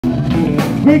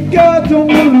Quick, God, don't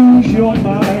lose your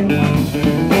mind.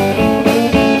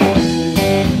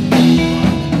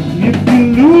 If you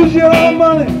lose your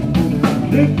money,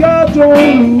 quick, God,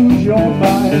 don't lose your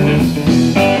mind.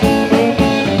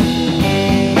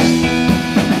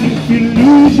 If you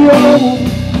lose your home,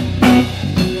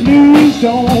 please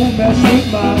don't mess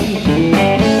with mine.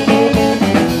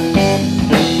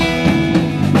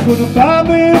 Gonna buy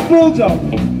me a bulldog,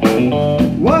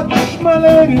 watch my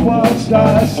lady whilst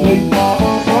I sleep.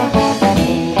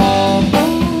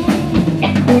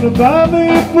 Gonna buy me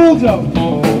a bulldog,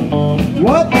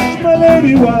 watch my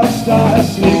lady whilst I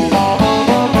sleep.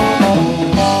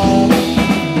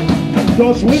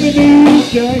 Cause women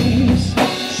these days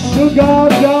still got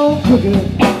down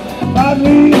cooking, at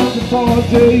least before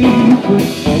they quit.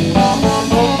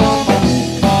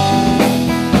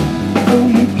 Oh,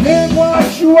 you can't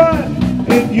wash your wine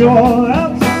in your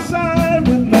outside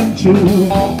with them too.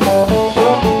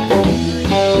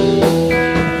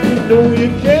 You know you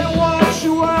can't wash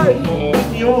your wine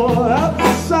in your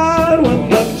outside with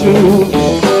them too.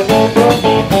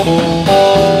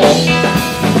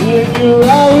 When you're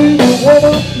out with your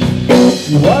woman,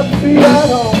 you ought to be at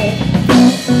home,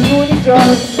 doing the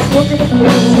job, cooking the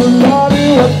food, body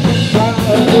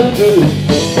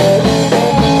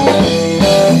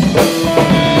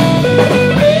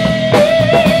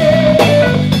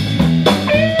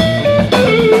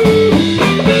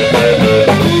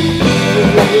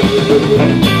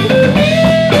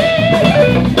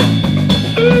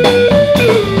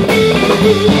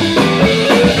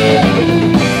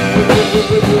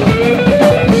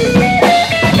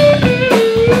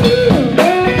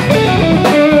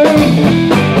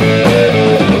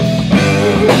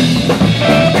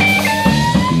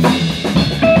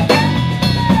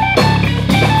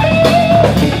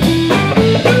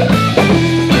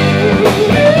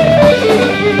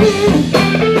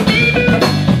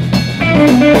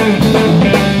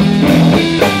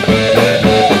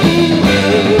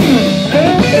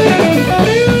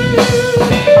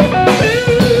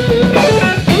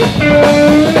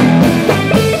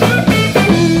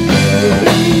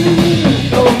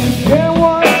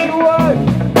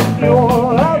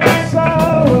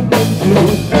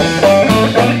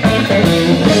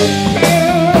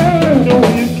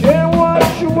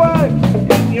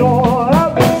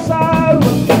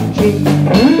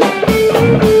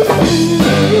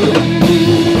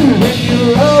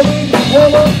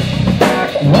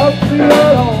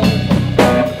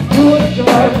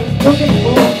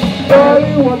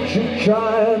what you're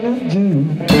trying to do.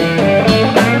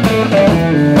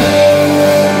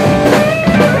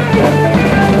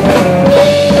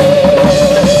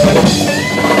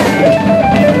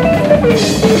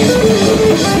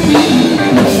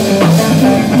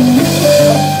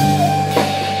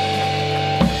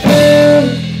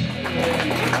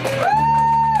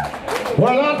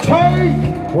 Well, I'll take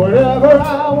whatever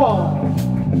I want,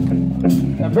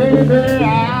 and baby, I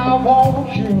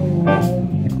want you.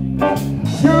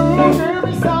 You give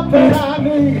me something I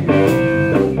need.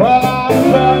 Well, I'm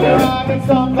turning around and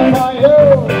something